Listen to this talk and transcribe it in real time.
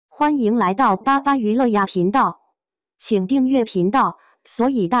欢迎来到八八娱乐呀频道，请订阅频道，所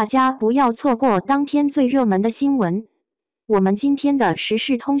以大家不要错过当天最热门的新闻。我们今天的时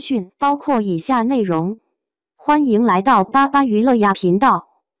事通讯包括以下内容：欢迎来到八八娱乐呀频道，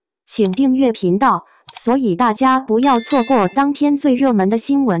请订阅频道，所以大家不要错过当天最热门的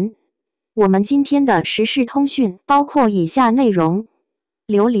新闻。我们今天的时事通讯包括以下内容：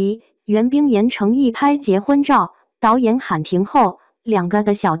琉璃，袁冰妍成毅拍结婚照，导演喊停后，两个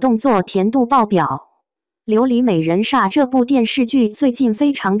的小动作甜度爆表。琉璃美人煞这部电视剧最近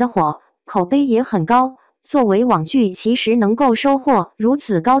非常的火，口碑也很高。作为网剧，其实能够收获如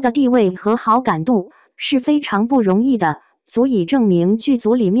此高的地位和好感度是非常不容易的，足以证明剧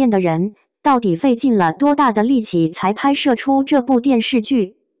组里面的人到底费尽了多大的力气才拍摄出这部电视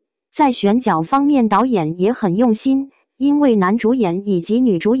剧。在选角方面，导演也很用心，因为男主演以及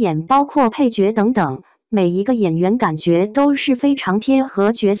女主演包括配角等等，每一个演员感觉都是非常贴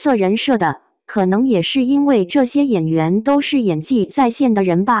合角色人设的，可能也是因为这些演员都是演技在线的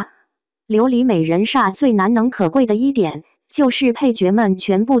人吧。琉璃美人煞最难能可贵的一点，就是配角们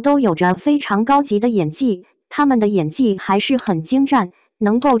全部都有着非常高级的演技，他们的演技还是很精湛，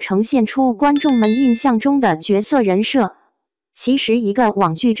能够呈现出观众们印象中的角色人设。其实一个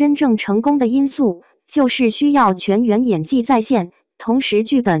网剧真正成功的因素，就是需要全员演技在线，同时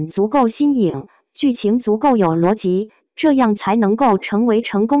剧本足够新颖，剧情足够有逻辑，这样才能够成为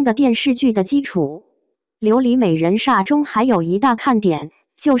成功的电视剧的基础。琉璃美人煞中还有一大看点，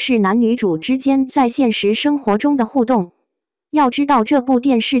就是男女主之间在现实生活中的互动。要知道这部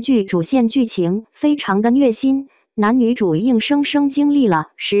电视剧主线剧情非常的虐心，男女主硬生生经历了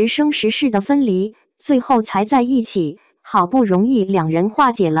10生10世的分离，最后才在一起。好不容易两人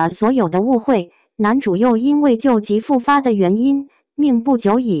化解了所有的误会，男主又因为旧疾复发的原因命不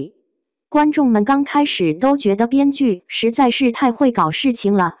久矣。观众们刚开始都觉得编剧实在是太会搞事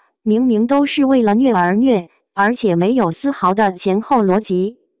情了，明明都是为了虐而虐，而且没有丝毫的前后逻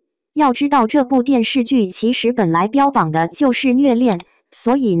辑。要知道这部电视剧其实本来标榜的就是虐恋，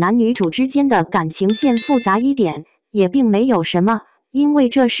所以男女主之间的感情线复杂一点也并没有什么，因为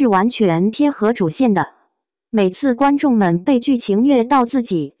这是完全贴合主线的。每次观众们被剧情虐到自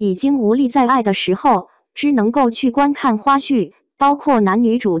己已经无力再爱的时候，只能够去观看花絮，包括男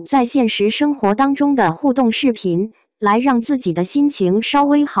女主在现实生活当中的互动视频，来让自己的心情稍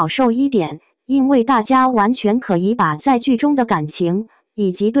微好受一点，因为大家完全可以把在剧中的感情以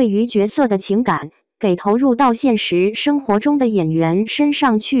及对于角色的情感给投入到现实生活中的演员身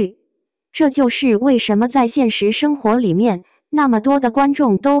上去。这就是为什么在现实生活里面那么多的观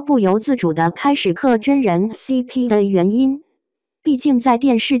众都不由自主地开始磕真人 CP 的原因。毕竟在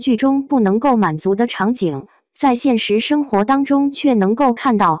电视剧中不能够满足的场景，在现实生活当中却能够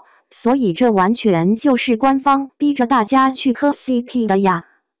看到，所以这完全就是官方逼着大家去磕 CP 的呀。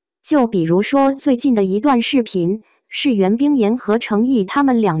就比如说最近的一段视频，是袁冰妍和成毅他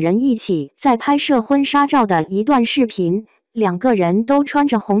们两人一起在拍摄婚纱照的一段视频，两个人都穿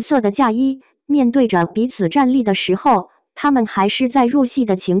着红色的嫁衣，面对着彼此站立的时候，他们还是在入戏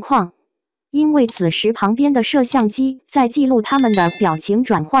的情况。因为此时旁边的摄像机在记录他们的表情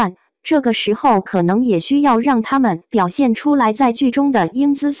转换，这个时候可能也需要让他们表现出来在剧中的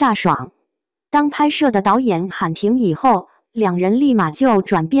英姿飒爽。当拍摄的导演喊停以后，两人立马就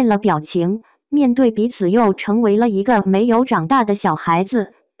转变了表情，面对彼此又成为了一个没有长大的小孩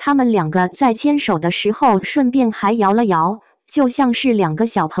子。他们两个在牵手的时候顺便还摇了摇，就像是两个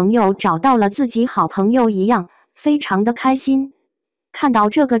小朋友找到了自己好朋友一样，非常的开心。看到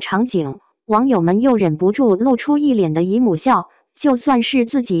这个场景，网友们又忍不住露出一脸的姨母笑，就算是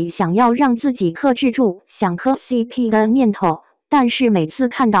自己想要让自己克制住想磕 CP 的念头，但是每次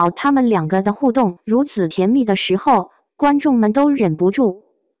看到他们两个的互动如此甜蜜的时候，观众们都忍不住。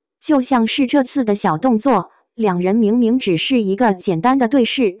就像是这次的小动作，两人明明只是一个简单的对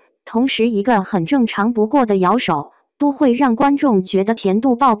视，同时一个很正常不过的摇手，都会让观众觉得甜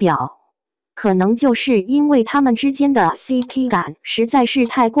度爆表。可能就是因为他们之间的 CP 感实在是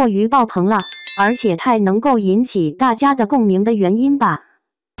太过于爆棚了，而且太能够引起大家的共鸣的原因吧。